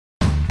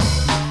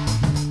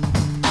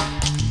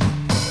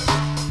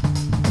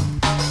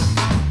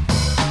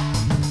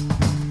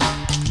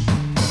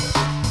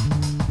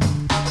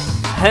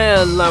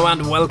Hello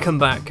and welcome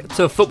back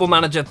to Football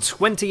Manager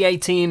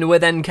 2018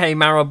 with NK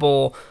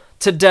Maribor.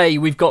 Today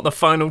we've got the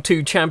final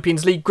two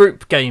Champions League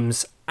group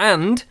games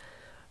and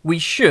we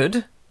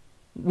should,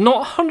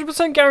 not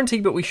 100%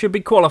 guaranteed, but we should be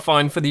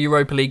qualifying for the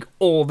Europa League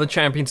or the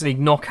Champions League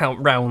knockout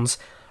rounds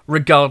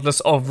regardless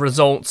of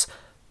results.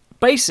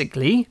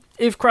 Basically,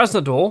 if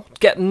Krasnodar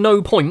get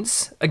no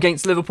points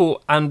against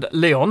Liverpool and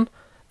Lyon,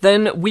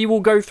 then we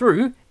will go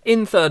through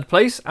in third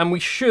place and we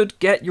should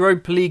get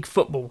Europa League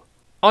football.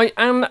 I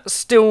am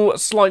still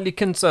slightly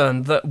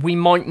concerned that we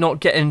might not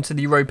get into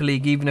the Europa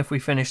League even if we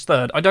finish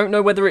third. I don't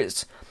know whether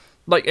it's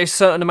like a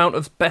certain amount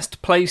of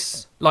best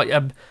place, like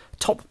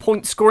top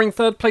point scoring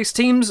third place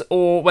teams,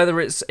 or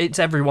whether it's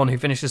everyone who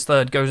finishes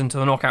third goes into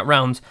the knockout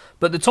rounds.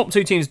 But the top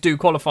two teams do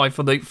qualify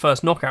for the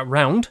first knockout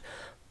round,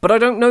 but I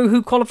don't know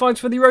who qualifies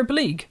for the Europa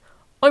League.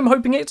 I'm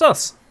hoping it's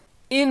us.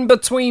 In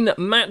between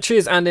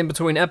matches and in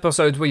between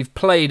episodes, we've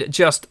played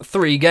just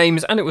 3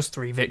 games, and it was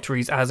 3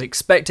 victories as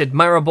expected.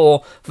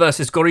 Maribor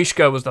versus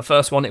Gorishka was the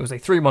first one. It was a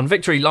 3-1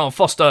 victory. Lyle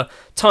Foster,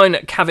 Tyne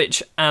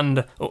Kavcic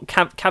and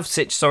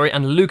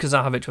Luka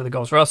Zahovic were the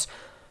goals for us.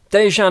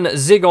 Dejan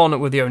Zigon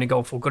with the only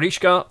goal for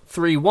Gorishka.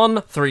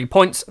 3-1, 3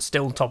 points,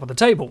 still top of the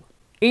table.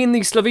 In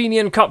the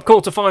Slovenian Cup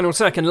quarter-final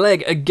second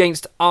leg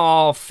against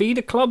our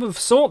feeder club of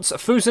sorts,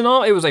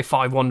 Fuzinar, it was a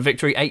 5-1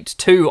 victory,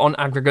 8-2 on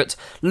aggregate.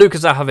 Luka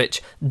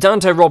Zahovic,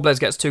 Dante Robles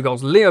gets 2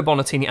 goals, Leo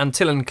Bonatini and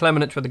Tilan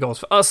Klemenic with the goals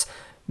for us.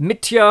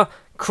 Mitya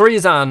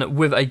Krizan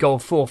with a goal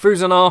for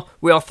Fuzinar.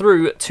 We are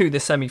through to the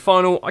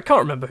semi-final. I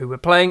can't remember who we're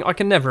playing, I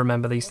can never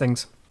remember these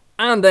things.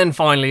 And then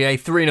finally a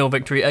 3-0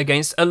 victory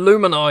against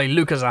Illumini,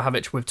 Luka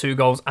Zahovic with 2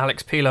 goals,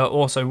 Alex Pila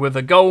also with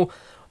a goal.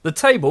 The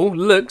table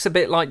looks a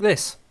bit like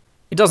this.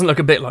 It doesn't look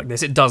a bit like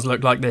this, it does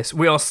look like this.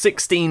 We are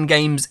 16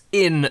 games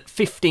in,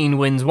 15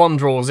 wins, 1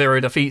 draw,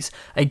 0 defeats,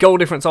 a goal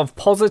difference of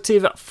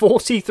positive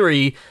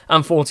 43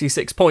 and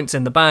 46 points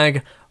in the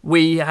bag.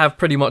 We have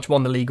pretty much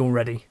won the league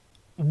already.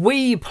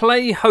 We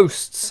play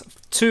hosts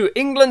to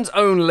England's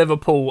own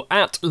Liverpool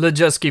at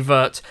Lejeski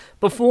Vert.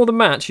 Before the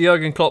match,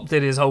 Jurgen Klopp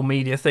did his whole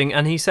media thing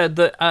and he said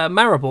that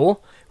Maribor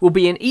will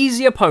be an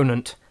easy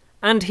opponent,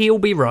 and he'll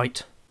be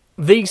right.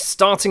 The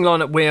starting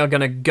lineup we are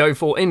going to go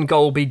for in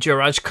goal will be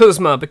Juraj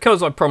Kuzma,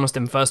 because I promised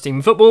him first team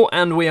football,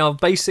 and we are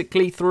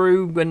basically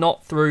through. We're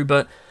not through,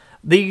 but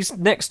these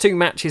next 2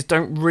 matches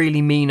don't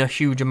really mean a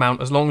huge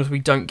amount as long as we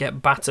don't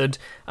get battered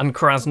and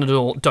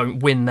Krasnodar don't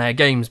win their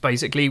games.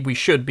 Basically, we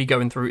should be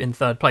going through in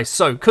third place.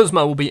 So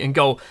Kuzma will be in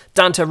goal,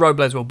 Dante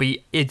Robles will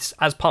be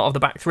as part of the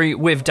back 3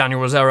 with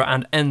Daniel Rosero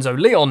and Enzo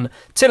Leon.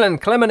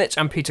 Tilan Klemenic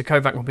and Peter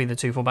Kovac will be the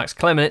 2 fullbacks.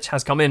 Klemenic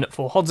has come in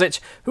for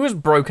Hodzic, who has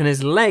broken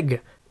his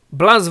leg.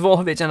 Blaz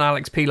Vorhovic and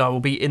Alex Pilar will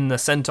be in the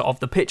centre of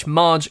the pitch.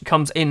 Marge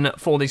comes in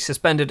for the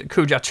suspended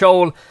Kuja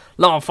Chol.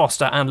 Lyle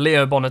Foster and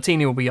Leo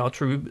Bonatini will be our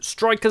true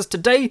strikers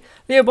today.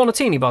 Leo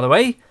Bonatini, by the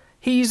way,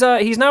 he's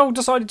now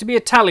decided to be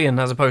Italian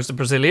as opposed to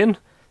Brazilian.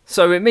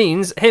 So it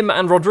means him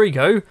and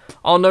Rodrigo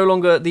are no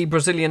longer the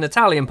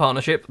Brazilian-Italian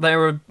partnership.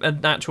 They're an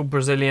actual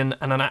Brazilian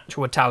and an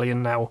actual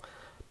Italian now.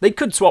 They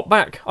could swap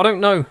back, I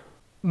don't know.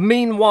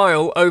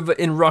 Meanwhile, over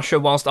in Russia,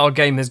 whilst our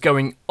game is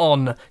going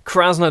on,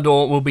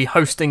 Krasnodar will be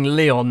hosting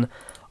Lyon.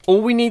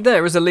 All we need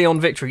there is a Lyon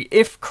victory.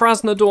 If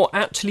Krasnodar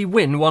actually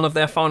win one of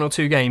their final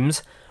 2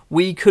 games,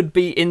 we could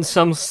be in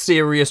some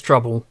serious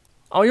trouble.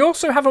 I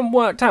also haven't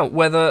worked out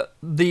whether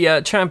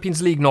the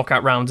Champions League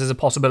knockout rounds is a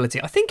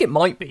possibility. I think it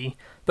might be,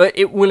 but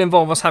it will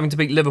involve us having to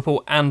beat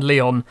Liverpool and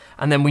Lyon,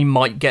 and then we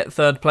might get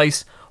third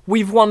place.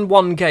 We've won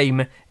 1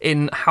 game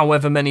in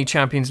however many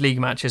Champions League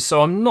matches,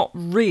 so I'm not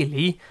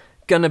really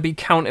going to be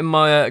counting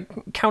my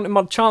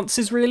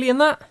chances really in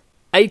that.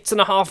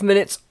 8.5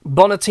 minutes,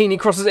 Bonatini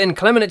crosses in,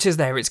 Klemenic is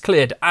there, it's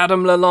cleared,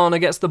 Adam Lallana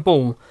gets the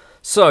ball.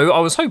 So I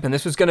was hoping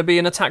this was going to be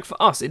an attack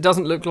for us. It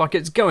doesn't look like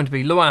it's going to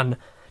be. Luan,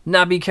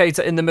 Naby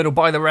Keita in the middle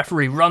by the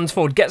referee, runs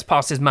forward, gets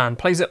past his man,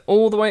 plays it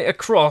all the way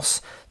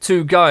across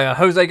to Gaia.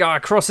 Jose Gaia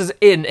crosses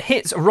in,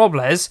 hits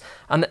Robles,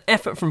 and the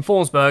effort from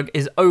Forsberg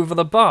is over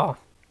the bar.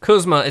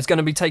 Kuzma is going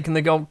to be taking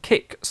the goal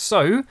kick,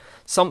 so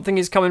something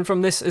is coming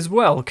from this as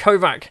well.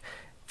 Kovac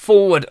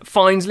forward,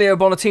 finds Leo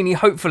Bonatini,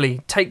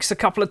 hopefully, takes a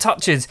couple of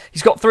touches.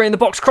 He's got 3 in the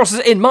box, crosses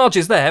it in. Marge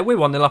is there. We're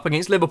 1-0 up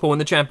against Liverpool in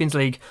the Champions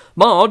League.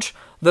 Marge,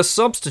 the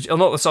substitute, or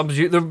not the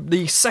substitute,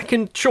 the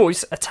second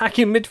choice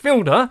attacking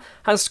midfielder,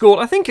 has scored,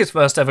 I think, his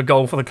first ever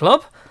goal for the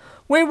club.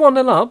 We're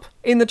 1-0 up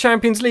in the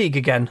Champions League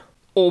again.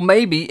 Or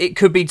maybe it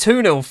could be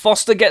 2-0.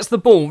 Foster gets the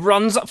ball,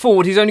 runs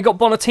forward. He's only got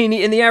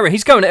Bonatini in the area.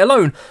 He's going it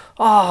alone.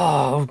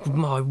 Oh,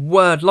 my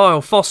word.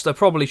 Lyle Foster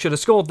probably should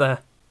have scored there.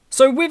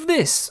 So with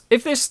this,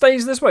 if this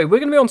stays this way, we're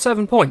going to be on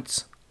 7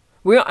 points.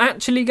 We are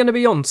actually going to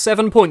be on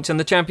 7 points in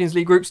the Champions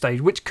League group stage,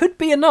 which could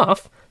be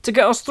enough to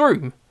get us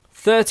through.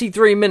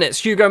 33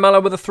 minutes, Hugo Mallow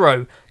with a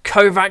throw.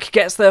 Kovac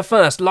gets there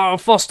first. Lyle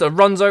Foster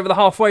runs over the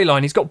halfway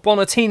line. He's got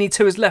Bonatini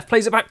to his left,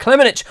 plays it back.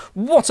 Klemenic,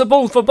 what a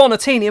ball for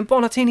Bonatini, and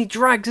Bonatini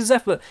drags his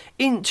effort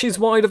inches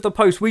wide of the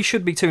post. We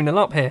should be 2-0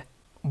 up here.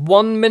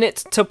 1 minute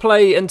to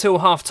play until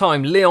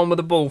half-time. Leon with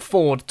the ball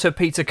forward to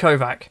Peter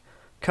Kovac.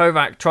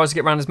 Kovac tries to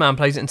get round his man,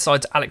 plays it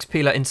inside to Alex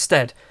Pila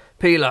instead.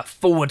 Pila,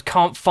 forward,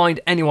 can't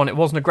find anyone. It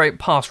wasn't a great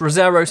pass.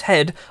 Rosero's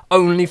head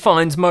only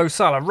finds Mo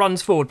Salah.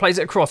 Runs forward, plays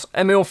it across.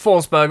 Emil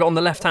Forsberg on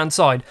the left-hand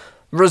side.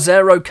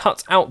 Rosero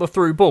cuts out the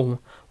through ball.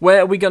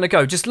 Where are we going to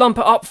go? Just lump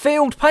it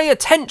upfield. Pay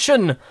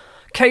attention.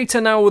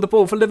 Keita now with the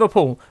ball for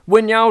Liverpool.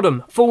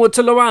 Wijnaldum, forward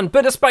to Luan.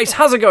 Bit of space.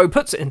 Has a go.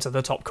 Puts it into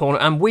the top corner.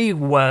 And we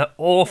were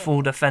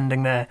awful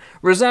defending there.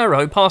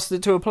 Rosero passed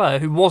it to a player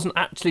who wasn't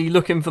actually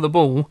looking for the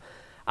ball.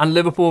 And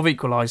Liverpool have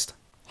equalised.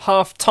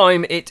 Half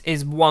time, it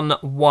is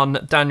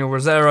 1-1. Daniel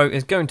Rosero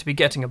is going to be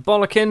getting a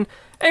bollocking.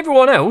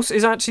 Everyone else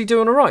is actually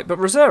doing alright. But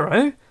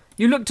Rosero,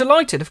 you look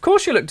delighted. Of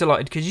course you look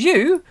delighted. Because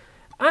you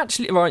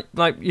actually, right,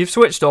 like, you've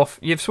switched off.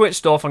 You've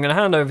switched off. I'm going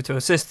to hand over to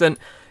assistant.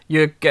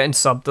 You're getting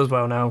subbed as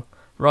well now.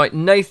 Right,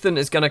 Nathan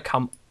is going to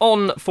come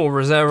on for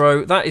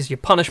Rosero. That is your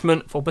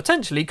punishment for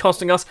potentially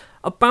costing us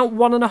about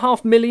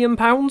 £1.5 million.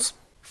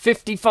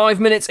 55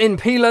 minutes in,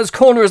 Pila's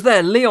corner is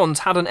there. Leon's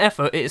had an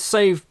effort. It is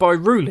saved by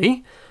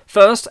Rulli.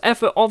 First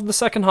effort of the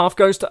second half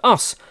goes to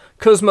us.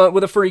 Kuzma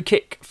with a free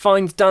kick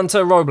finds Dante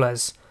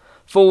Robles.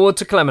 Forward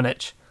to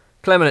Klemenic.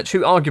 Klemenic, who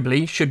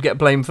arguably should get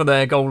blamed for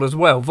their goal as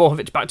well.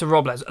 Vorhovic back to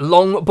Robles.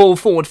 Long ball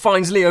forward,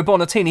 finds Leo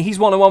Bonatini. He's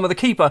 1-on-1 with the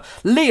keeper.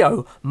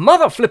 Leo,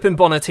 mother flipping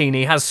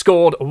Bonatini, has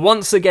scored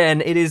once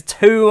again. It is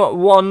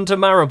 2-1 to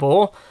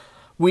Maribor.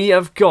 We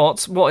have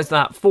got, what is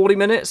that, 40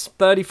 minutes,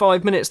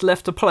 35 minutes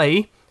left to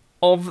play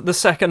of the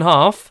second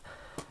half.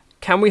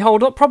 Can we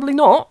hold up? Probably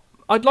not.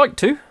 I'd like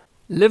to.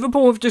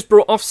 Liverpool have just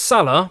brought off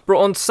Salah,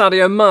 brought on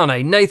Sadio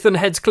Mane. Nathan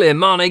heads clear.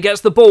 Mane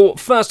gets the ball.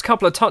 First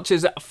couple of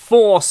touches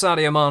for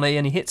Sadio Mane,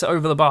 and he hits it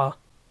over the bar.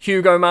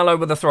 Hugo Mallow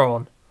with a throw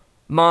on.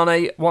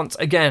 Mane once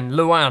again.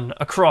 Luan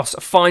across,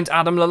 finds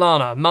Adam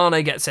Lallana.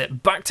 Mane gets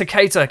it. Back to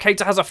Keita.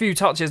 Keita has a few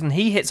touches, and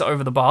he hits it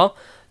over the bar.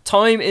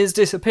 Time is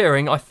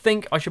disappearing. I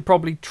think I should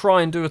probably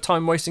try and do a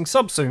time-wasting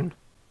sub soon.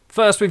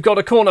 First, we've got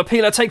a corner.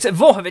 Pila takes it.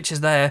 Vorhovic is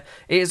there.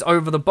 It is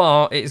over the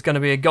bar. It is going to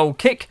be a goal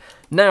kick.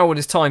 Now it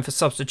is time for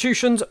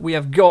substitutions. We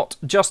have got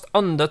just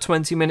under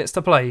 20 minutes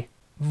to play.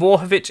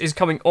 Vorhovic is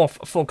coming off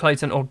for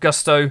Clayton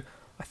Augusto.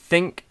 I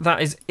think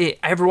that is it.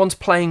 Everyone's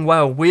playing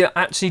well. We are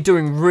actually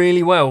doing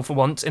really well for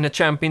once in a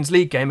Champions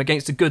League game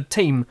against a good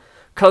team.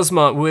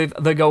 Kuzma with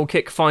the goal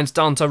kick finds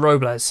Dante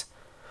Robles.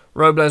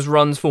 Robles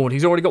runs forward.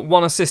 He's already got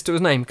one assist to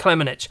his name.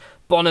 Klemenic.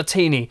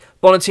 Bonatini.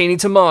 Bonatini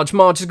to Marge.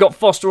 Marge has got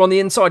Foster on the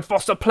inside.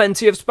 Foster,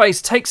 plenty of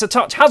space. Takes a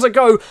touch. Has a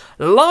go.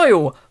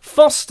 Lyle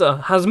Foster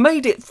has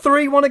made it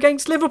 3-1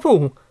 against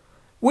Liverpool.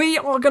 We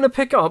are going to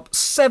pick up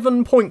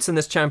 7 points in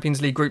this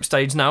Champions League group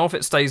stage now if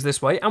it stays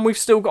this way. And we've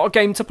still got a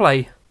game to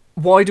play.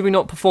 Why do we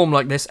not perform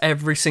like this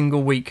every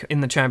single week in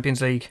the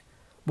Champions League?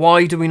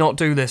 Why do we not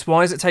do this?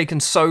 Why has it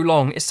taken so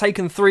long? It's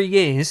taken 3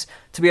 years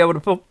to be able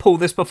to pull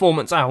this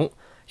performance out.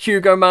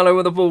 Hugo Mallow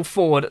with the ball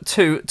forward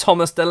to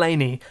Thomas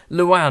Delaney.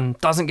 Luan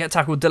doesn't get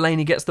tackled.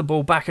 Delaney gets the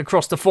ball back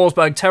across to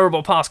Forsberg.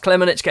 Terrible pass.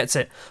 Klemenic gets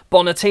it.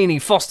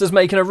 Bonatini. Foster's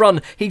making a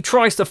run. He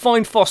tries to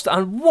find Foster,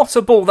 and what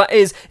a ball that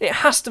is. It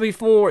has to be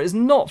 4. It is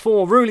not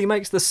 4. Rulli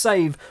makes the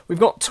save. We've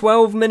got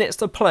 12 minutes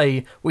to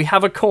play. We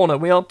have a corner.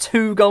 We are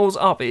 2 goals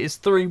up. It is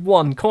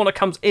 3-1. Corner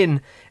comes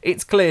in.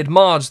 It's cleared.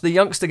 Marge, the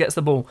youngster, gets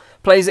the ball.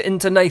 Plays it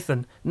into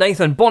Nathan.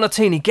 Nathan,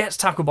 Bonatini gets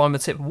tackled by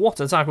Matip. What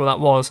a tackle that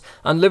was.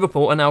 And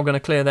Liverpool are now going to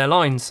clear their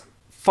lines.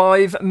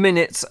 5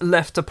 minutes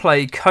left to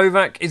play.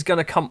 Kovac is going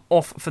to come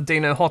off for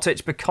Dino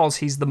Hotic because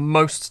he's the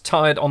most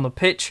tired on the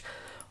pitch.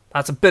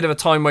 That's a bit of a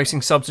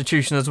time-wasting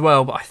substitution as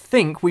well, but I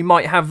think we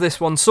might have this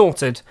one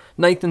sorted.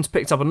 Nathan's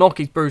picked up a knock,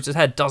 he's bruised his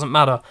head, doesn't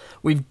matter.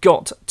 We've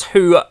got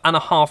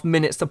 2.5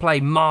 minutes to play.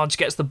 Marge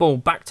gets the ball,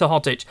 back to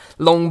Hotic.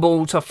 Long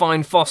ball to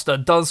find Foster,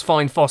 does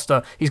find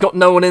Foster. He's got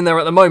no one in there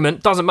at the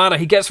moment, doesn't matter,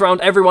 he gets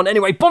around everyone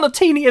anyway.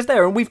 Bonatini is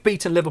there, and we've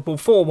beaten Liverpool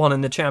 4-1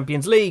 in the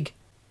Champions League.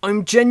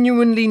 I'm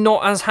genuinely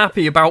not as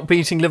happy about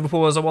beating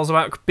Liverpool as I was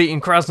about beating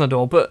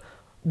Krasnodar, but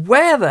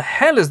where the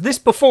hell has this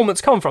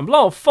performance come from?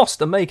 Lyle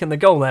Foster making the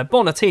goal there.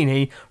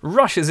 Bonatini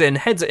rushes in,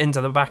 heads it into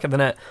the back of the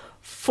net.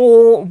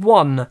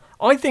 4-1.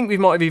 I think we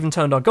might have even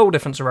turned our goal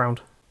difference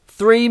around.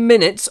 3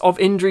 minutes of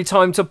injury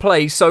time to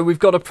play, so we've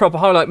got a proper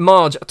highlight.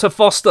 Marge to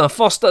Foster,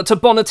 Foster to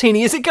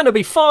Bonatini. Is it going to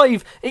be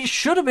 5? It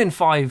should have been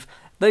 5.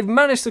 They've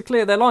managed to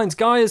clear their lines.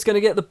 Guy is going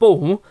to get the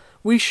ball.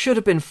 We should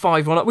have been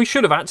 5-1 up. We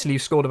should have actually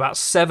scored about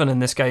 7 in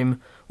this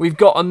game. We've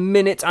got 1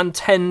 minute and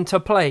 10 to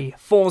play.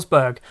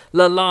 Forsberg,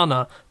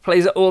 Lallana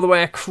plays it all the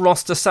way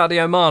across to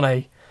Sadio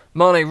Mane.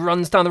 Mane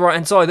runs down the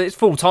right-hand side. It's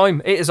full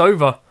time. It is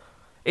over.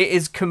 It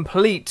is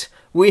complete.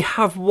 We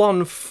have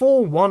won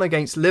 4-1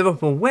 against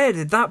Liverpool. Where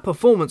did that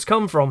performance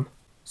come from?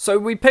 So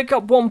we pick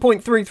up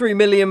 £1.33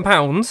 million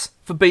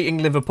for beating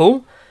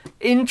Liverpool.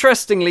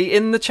 Interestingly,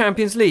 in the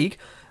Champions League,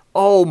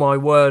 oh my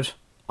word,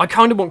 I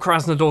kind of want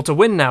Krasnodar to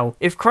win now.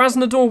 If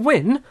Krasnodar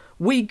win,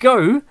 we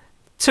go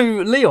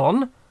to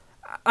Lyon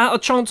at a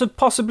chance of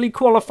possibly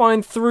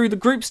qualifying through the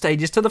group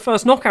stages to the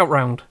first knockout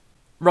round.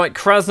 Right,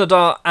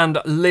 Krasnodar and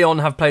Lyon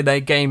have played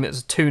their game.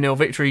 It's a 2-0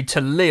 victory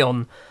to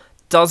Lyon.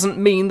 Doesn't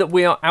mean that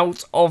we are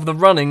out of the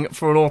running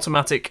for an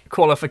automatic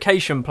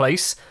qualification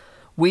place.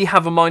 We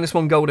have a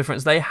 -1 goal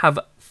difference. They have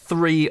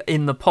 3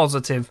 in the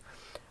positive.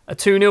 A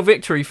 2-0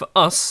 victory for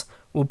us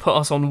will put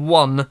us on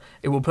 1.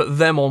 It will put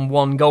them on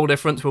 1 goal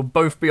difference. We'll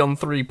both be on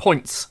 3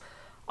 points.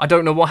 I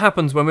don't know what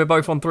happens when we're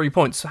both on 3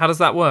 points. How does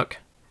that work?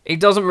 It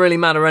doesn't really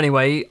matter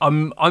anyway.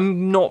 I'm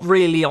not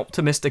really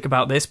optimistic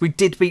about this. We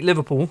did beat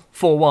Liverpool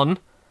 4-1,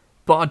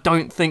 but I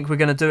don't think we're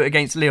going to do it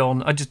against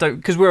Lyon. I just don't,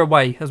 because we're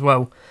away as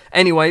well.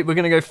 Anyway, we're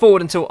going to go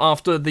forward until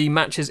after the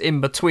matches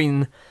in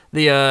between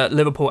the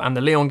Liverpool and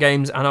the Lyon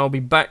games, and I'll be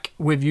back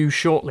with you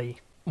shortly.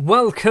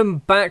 Welcome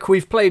back.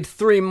 We've played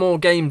 3 more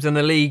games in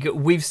the league.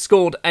 We've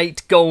scored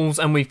 8 goals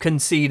and we've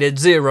conceded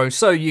 0,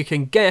 so you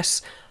can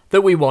guess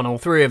that we won all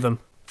 3 of them.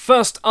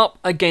 First up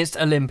against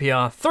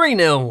Olympia,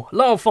 3-0.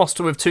 Lyle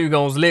Foster with 2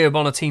 goals, Leo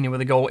Bonatini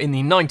with a goal in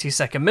the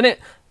 92nd minute.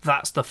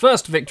 That's the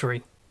first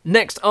victory.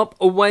 Next up,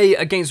 away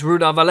against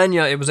Ruda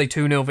Valenia, it was a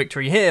 2-0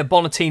 victory here.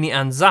 Bonatini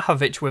and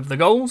Zahovic with the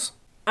goals.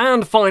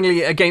 And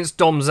finally, against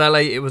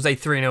Domzele, it was a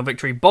 3-0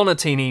 victory.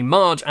 Bonatini,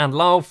 Marge and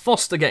Lyle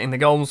Foster getting the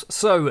goals.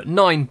 So,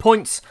 9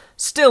 points,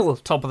 still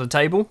top of the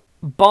table.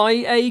 By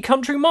a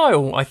country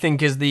mile, I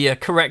think is the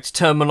correct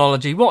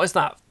terminology. What is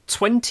that?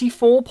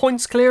 24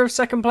 points clear of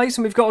second place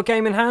and we've got a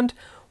game in hand.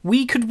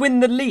 We could win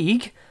the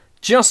league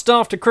just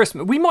after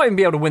Christmas. We might even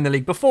be able to win the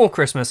league before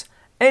Christmas.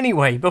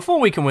 Anyway,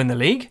 before we can win the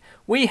league,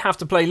 we have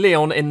to play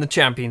Lyon in the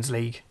Champions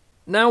League.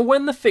 Now,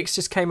 when the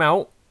fixtures came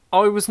out,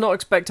 I was not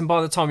expecting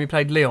by the time we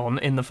played Lyon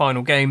in the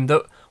final game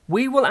that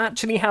we will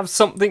actually have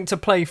something to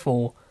play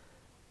for.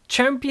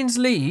 Champions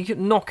League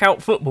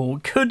knockout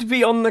football could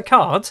be on the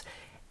cards.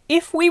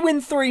 If we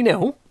win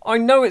 3-0, I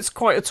know it's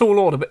quite a tall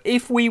order, but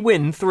if we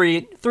win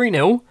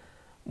 3-0,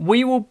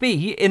 we will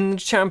be in the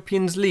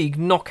Champions League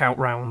knockout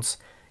rounds.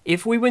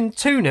 If we win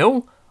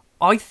 2-0,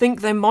 I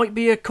think there might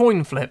be a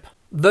coin flip.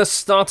 The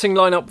starting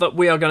lineup that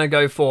we are going to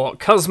go for: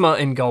 Kuzma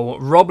in goal,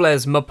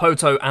 Robles,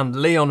 Maputo and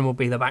Leon will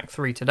be the back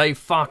 3 today.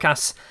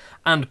 Farkas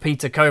and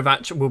Peter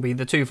Kovac will be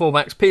the 2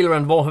 fullbacks. Pila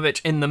and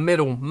Vlahovic in the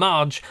middle.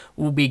 Marge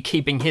will be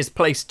keeping his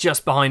place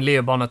just behind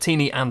Leo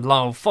Bonatini and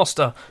Lyle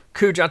Foster.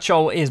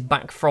 Kujachol is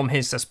back from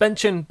his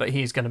suspension, but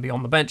he's going to be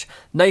on the bench.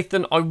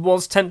 Nathan, I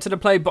was tempted to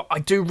play, but I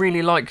do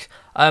really like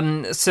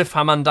Sif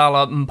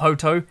Hamandala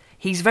Mpoto.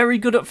 He's very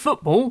good at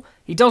football.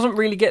 He doesn't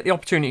really get the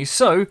opportunity,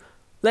 so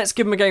let's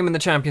give him a game in the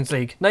Champions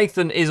League.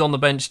 Nathan is on the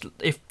bench,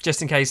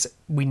 just in case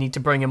we need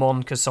to bring him on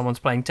because someone's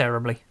playing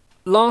terribly.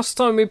 Last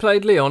time we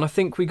played Lyon, I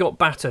think we got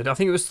battered. I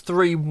think it was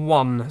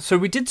 3-1. So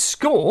we did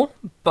score,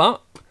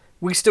 but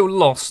we still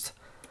lost.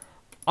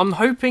 I'm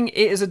hoping it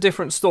is a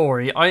different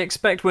story. I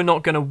expect we're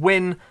not going to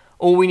win.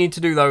 All we need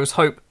to do, though, is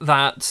hope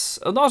that...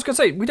 I was going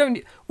to say,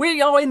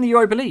 we are in the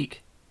Europa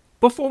League.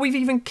 Before we've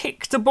even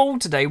kicked a ball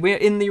today, we're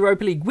in the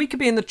Europa League. We could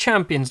be in the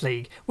Champions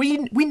League. We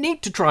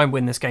need to try and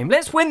win this game.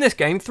 Let's win this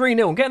game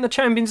 3-0, get in the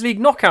Champions League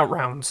knockout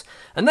rounds.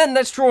 And then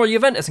let's draw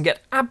Juventus and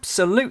get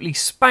absolutely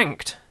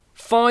spanked.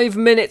 5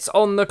 minutes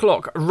on the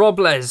clock.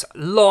 Robles,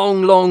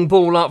 long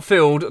ball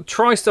upfield,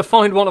 tries to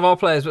find one of our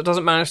players but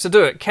doesn't manage to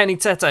do it. Kenny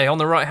Tete on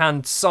the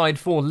right-hand side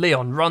for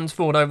Lyon, runs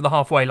forward over the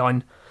halfway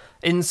line.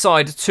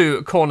 Inside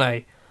to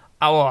Cornet.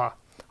 I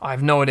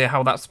have no idea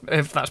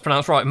if that's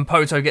pronounced right.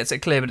 Mpoto gets it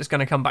clear, but it's going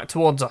to come back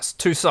towards us.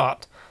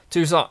 Toussaint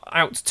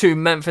out to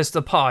Memphis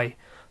Depay.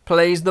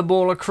 Plays the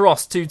ball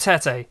across to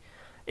Tete.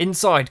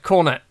 Inside,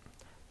 Cornet.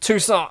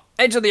 Toussaint,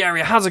 edge of the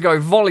area, has a go,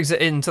 volleys it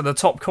into the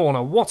top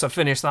corner. What a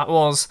finish that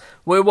was.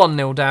 We're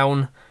 1-0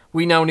 down.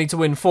 We now need to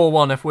win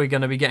 4-1 if we're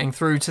going to be getting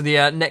through to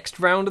the next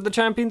round of the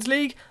Champions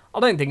League.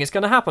 I don't think it's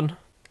going to happen.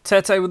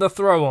 Tete with a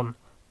throw on.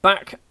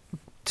 Back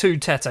to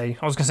Tete. I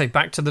was going to say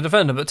back to the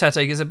defender, but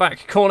Tete gets it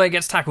back. Cornet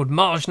gets tackled.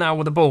 Marge now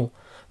with the ball.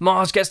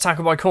 Marge gets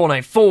tackled by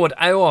Cornet. Forward,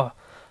 Aor.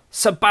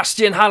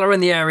 Sebastian Haller in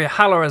the area.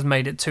 Haller has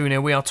made it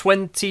 2-0. We are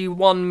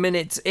 21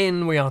 minutes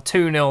in. We are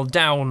 2-0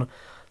 down.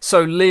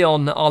 So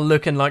Lyon are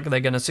looking like they're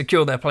going to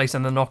secure their place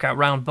in the knockout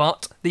round,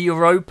 but the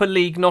Europa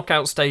League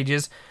knockout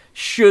stages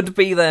should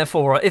be there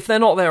for her. If they're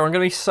not there, I'm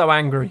going to be so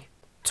angry.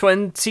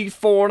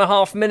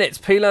 24.5 minutes.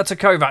 Pila to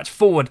Kovac.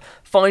 Forward.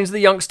 Finds the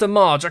youngster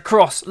Marge.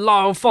 Across.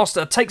 Lyle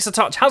Foster takes a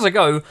touch. Has a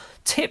go.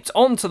 Tipped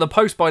onto the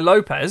post by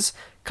Lopez.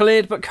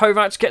 Cleared, but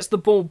Kovac gets the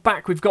ball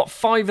back. We've got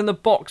 5 in the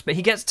box, but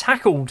he gets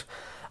tackled.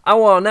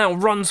 Aouar now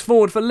runs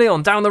forward for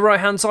Lyon. Down the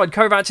right-hand side.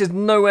 Kovac is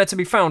nowhere to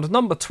be found.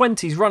 Number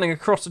 20 is running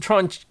across to try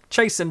and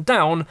chase him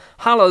down.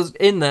 Haller's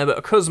in there,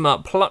 but Kuzma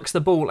plucks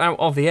the ball out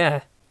of the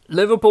air.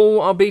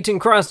 Liverpool are beating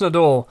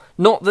Krasnodar.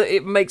 Not that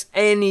it makes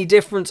any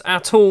difference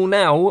at all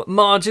now.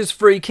 Marge's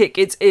free kick,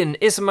 it's in.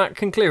 Isamak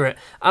can clear it.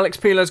 Alex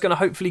Pila's going to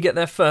hopefully get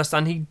there first,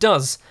 and he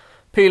does.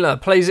 Pila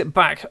plays it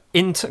back,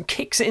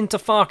 kicks it into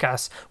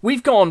Farkas.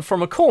 We've gone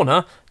from a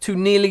corner to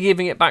nearly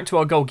giving it back to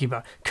our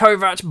goalkeeper.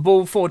 Kovac,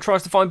 ball forward,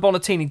 tries to find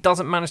Bonatini,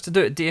 doesn't manage to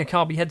do it.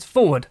 Diakabi heads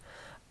forward.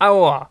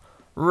 Aouar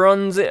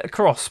runs it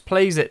across,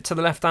 plays it to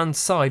the left-hand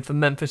side for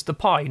Memphis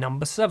Depay,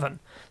 number 7.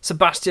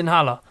 Sebastian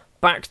Haller,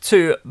 back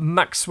to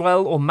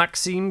Maxwell or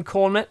Maxime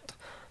Cornet.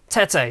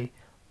 Tete.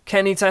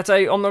 Kenny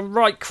Tete on the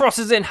right,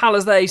 crosses in,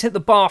 Haller's there, he's hit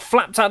the bar,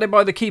 flapped at it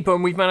by the keeper,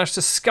 and we've managed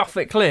to scuff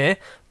it clear.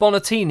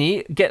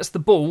 Bonatini gets the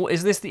ball.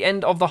 Is this the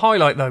end of the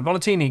highlight, though?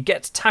 Bonatini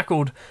gets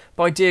tackled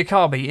by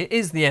Diakabi. It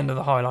is the end of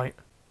the highlight.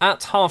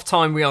 At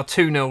half-time, we are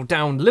 2-0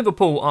 down.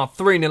 Liverpool are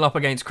 3-0 up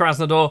against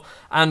Krasnodar,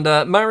 and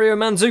Mario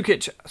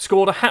Mandzukic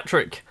scored a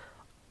hat-trick.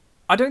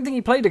 I don't think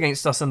he played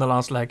against us in the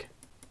last leg.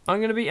 I'm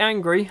going to be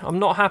angry. I'm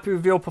not happy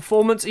with your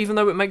performance, even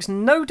though it makes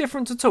no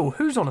difference at all.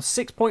 Who's on a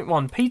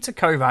 6.1? Peter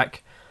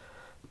Kovac.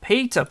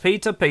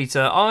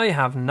 Peter. I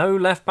have no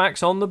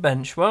left-backs on the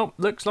bench. Well,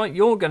 looks like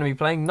you're going to be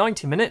playing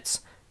 90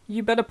 minutes.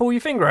 You better pull your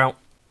finger out.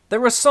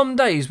 There are some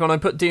days when I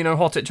put Dino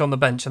Hotic on the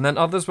bench, and then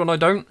others when I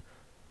don't.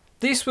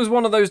 This was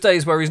one of those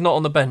days where he's not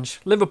on the bench.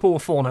 Liverpool are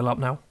 4-0 up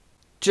now.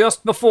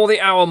 Just before the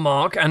hour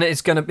mark, and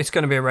it's gonna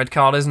be a red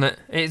card, isn't it?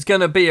 It's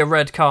going to be a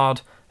red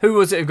card. Who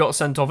was it who got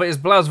sent off? It is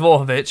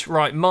Blazvorhovic.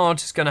 Right,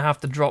 Marge is going to have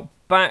to drop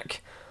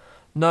back.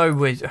 No,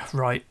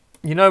 right.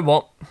 You know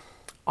what?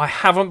 I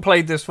haven't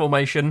played this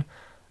formation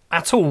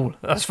at all,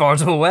 as far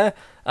as I'm aware.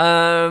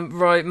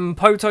 Right,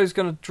 Mpoto's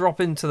going to drop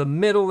into the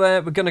middle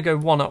there. We're going to go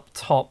one up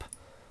top.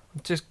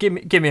 Just give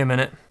me a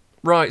minute.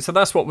 Right, so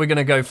that's what we're going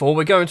to go for.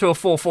 We're going to a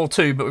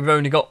 4-4-2, but we've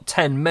only got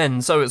 10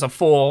 men, so it's a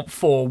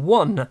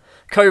 4-4-1.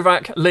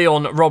 Kovac,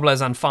 Leon,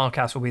 Robles and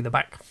Farkas will be the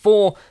back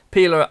four.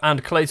 Peeler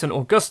and Clayton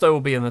Augusto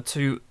will be in the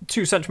two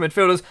central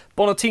midfielders.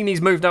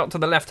 Bonatini's moved out to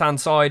the left-hand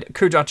side.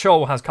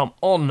 Kujachol has come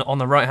on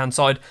the right-hand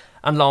side.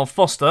 And Lyle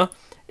Foster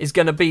is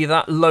going to be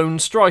that lone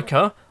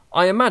striker.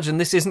 I imagine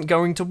this isn't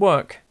going to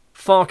work.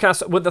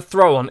 Farkas with the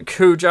throw on.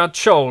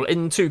 Kujachol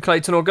into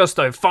Clayton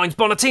Augusto. Finds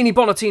Bonatini.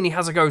 Bonatini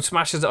has a go.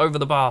 Smashes it over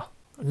the bar.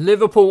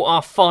 Liverpool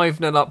are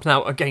 5-0 up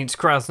now against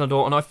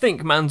Krasnodar, and I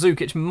think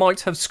Mandzukic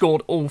might have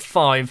scored all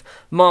 5.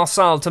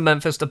 Marçal to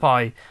Memphis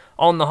Depay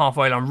on the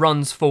halfway line,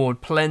 runs forward,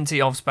 plenty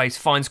of space,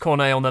 finds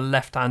Cornet on the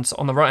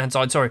right-hand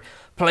side,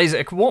 plays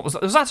it. What was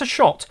that? Was that a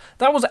shot?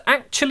 That was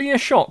actually a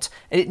shot.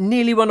 It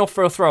nearly went off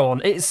for a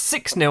throw-on. It is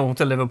 6-0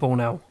 to Liverpool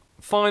now.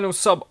 Final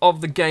sub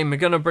of the game, we're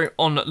going to bring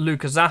on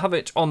Luka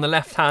Zahovic on the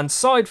left-hand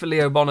side for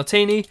Leo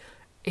Bonatini.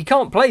 He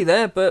can't play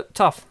there, but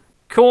tough.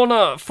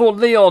 Corner for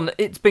Leon.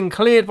 It's been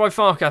cleared by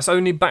Farkas.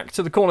 Only back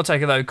to the corner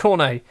taker though.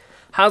 Cornet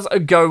has a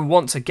go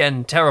once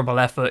again. Terrible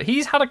effort.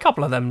 He's had a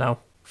couple of them now.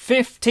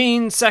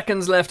 15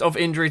 seconds left of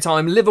injury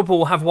time.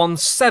 Liverpool have won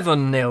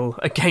 7-0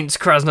 against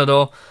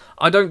Krasnodar.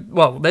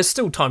 There's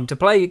still time to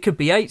play. It could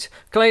be 8.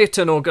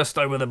 Clayton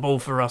Augusto with a ball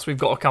for us. We've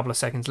got a couple of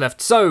seconds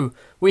left. So,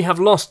 we have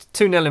lost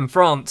 2-0 in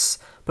France.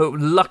 But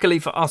luckily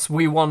for us,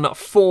 we won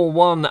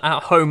 4-1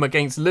 at home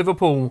against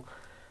Liverpool.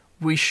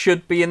 We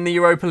should be in the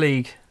Europa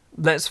League.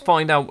 Let's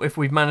find out if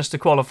we've managed to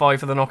qualify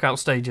for the knockout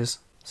stages.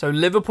 So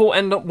Liverpool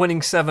end up winning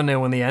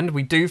 7-0 in the end.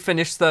 We do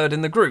finish third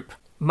in the group.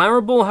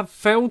 Maribor have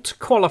failed to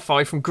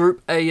qualify from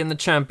Group A in the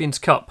Champions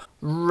Cup.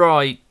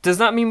 Right. Does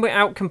that mean we're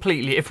out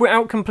completely? If we're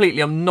out completely,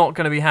 I'm not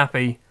going to be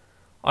happy.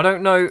 I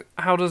don't know.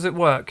 How does it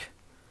work?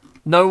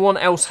 No one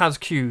else has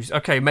queues.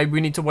 Okay, maybe we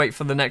need to wait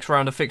for the next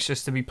round of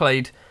fixtures to be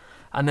played.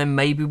 And then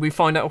maybe we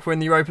find out if we're in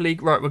the Europa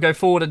League. Right, we'll go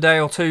forward a day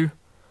or two.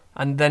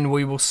 And then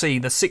we will see.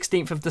 The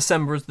 16th of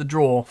December is the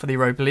draw for the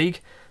Europa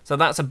League. So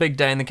that's a big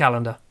day in the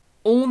calendar.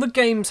 All the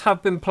games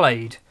have been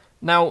played.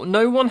 Now,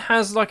 no one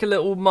has like a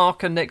little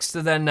marker next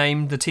to their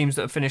name, the teams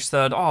that have finished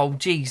third. Oh,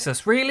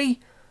 Jesus,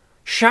 really?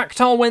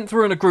 Shakhtar went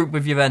through in a group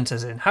with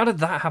Juventus in. How did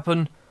that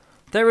happen?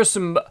 There are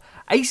some...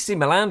 AC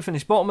Milan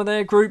finished bottom of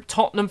their group.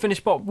 Tottenham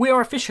finished bottom. We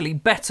are officially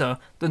better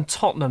than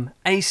Tottenham,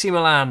 AC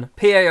Milan,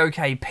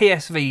 PAOK,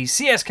 PSV,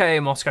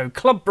 CSKA Moscow,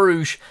 Club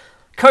Brugge,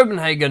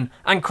 Copenhagen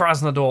and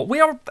Krasnodar. We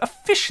are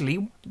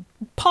officially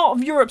part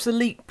of Europe's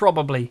elite,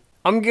 probably.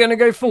 I'm going to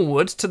go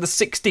forward to the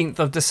 16th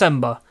of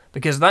December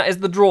because that is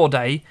the draw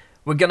day.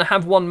 We're going to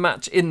have one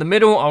match in the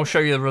middle. I'll show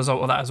you the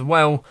result of that as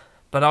well.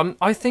 But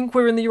I think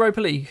we're in the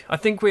Europa League. I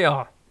think we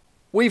are.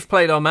 We've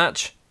played our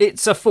match.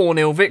 It's a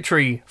 4-0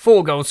 victory.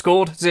 4 goals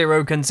scored,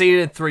 0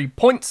 conceded, 3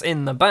 points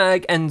in the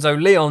bag.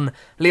 Enzo Leon,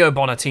 Leo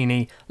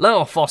Bonatini,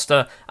 Lyle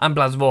Foster and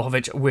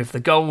Blazvorhovic with the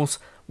goals.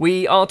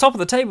 We are top of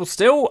the table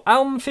still,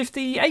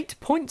 58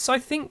 points, I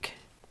think.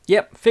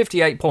 Yep,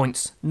 58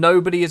 points.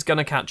 Nobody is going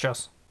to catch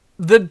us.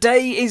 The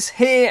day is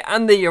here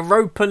and the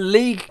Europa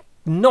League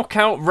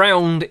knockout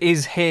round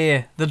is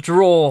here. The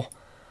draw.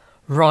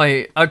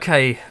 Right,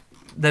 okay.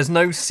 There's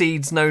no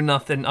seeds, no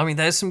nothing. I mean,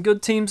 there's some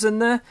good teams in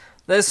there.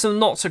 There's some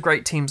not so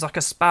great teams like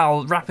a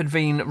Spal, Rapid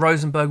Wien,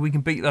 Rosenborg. We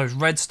can beat those.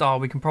 Red Star,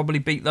 we can probably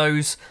beat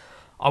those.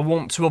 I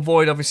want to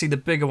avoid, obviously, the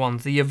bigger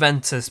ones. The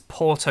Juventus,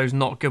 Porto's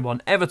not a good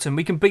one. Everton,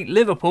 we can beat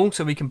Liverpool,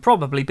 so we can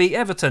probably beat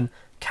Everton.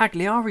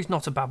 Cagliari's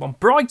not a bad one.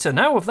 Brighton,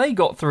 how have they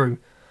got through?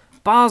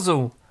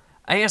 Basel,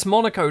 AS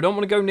Monaco, don't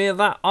want to go near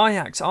that.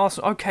 Ajax,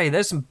 Arsenal. Okay,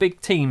 there's some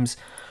big teams.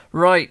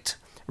 Right,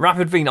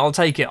 Rapid Wien, I'll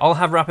take it. I'll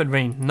have Rapid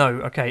Wien. No,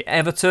 okay.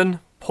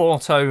 Everton,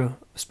 Porto,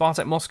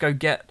 Spartak Moscow,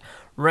 get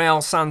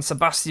Real San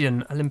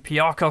Sebastian,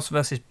 Olympiacos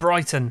versus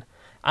Brighton.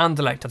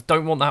 Anderlecht, I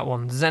don't want that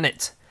one.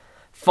 Zenit.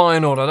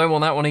 Feyenoord, I don't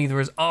want that one either,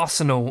 as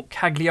Arsenal.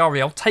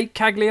 Cagliari, I'll take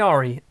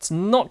Cagliari. It's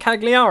not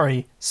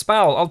Cagliari.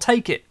 Spal, I'll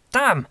take it.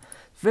 Damn.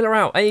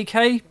 Villarreal,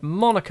 AEK,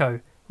 Monaco.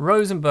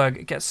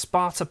 Rosenborg gets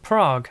Sparta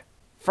Prague.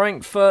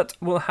 Frankfurt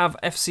will have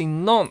FC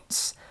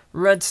Nantes.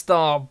 Red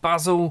Star,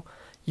 Basel.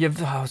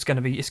 It's going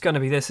to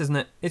be this, isn't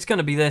it? It's going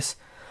to be this.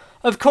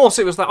 Of course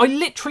it was that. I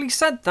literally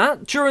said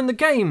that during the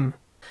game.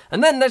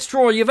 And then let's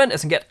draw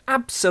Juventus and get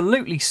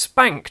absolutely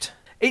spanked.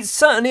 It's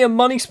certainly a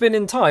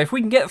money-spinning tie. If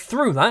we can get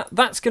through that,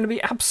 that's going to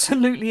be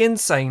absolutely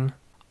insane.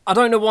 I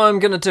don't know why I'm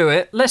going to do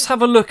it. Let's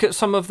have a look at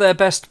some of their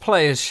best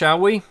players, shall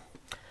we?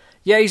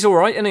 Yeah, he's all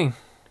right, isn't he?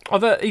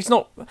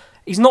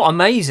 He's not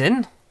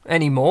amazing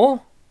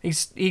anymore.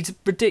 He's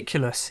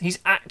ridiculous. He's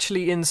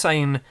actually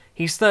insane.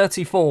 He's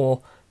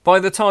 34. By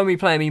the time we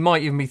play him, he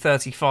might even be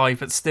 35,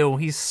 but still,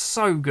 he's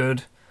so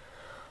good.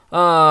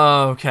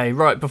 Okay,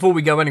 right, before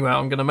we go anywhere,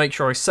 I'm going to make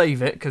sure I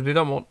save it, because we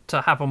don't want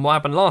to happen what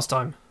happened last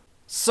time.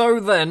 So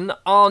then,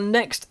 our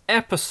next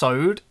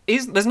episode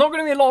is... There's not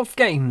going to be a lot of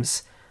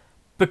games,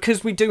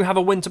 because we do have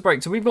a winter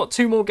break. So we've got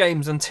 2 more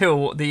games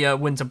until the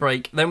winter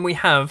break. Then we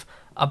have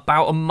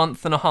about a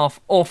month and a half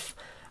off,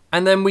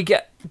 and then we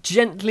get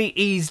gently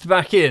eased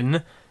back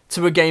in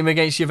to a game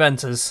against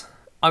Juventus.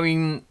 I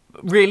mean,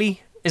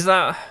 really? Is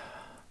that...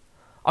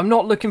 I'm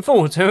not looking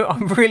forward to it.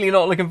 I'm really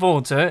not looking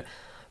forward to it.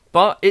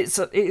 But it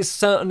is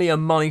certainly a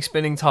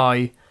money-spinning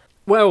tie.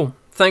 Well,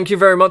 thank you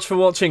very much for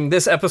watching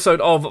this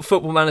episode of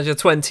Football Manager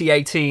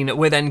 2018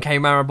 with NK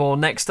Maribor.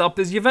 Next up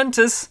is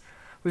Juventus.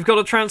 We've got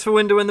a transfer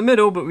window in the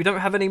middle, but we don't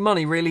have any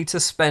money really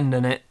to spend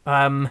in it.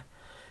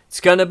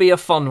 It's going to be a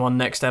fun one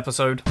next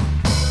episode.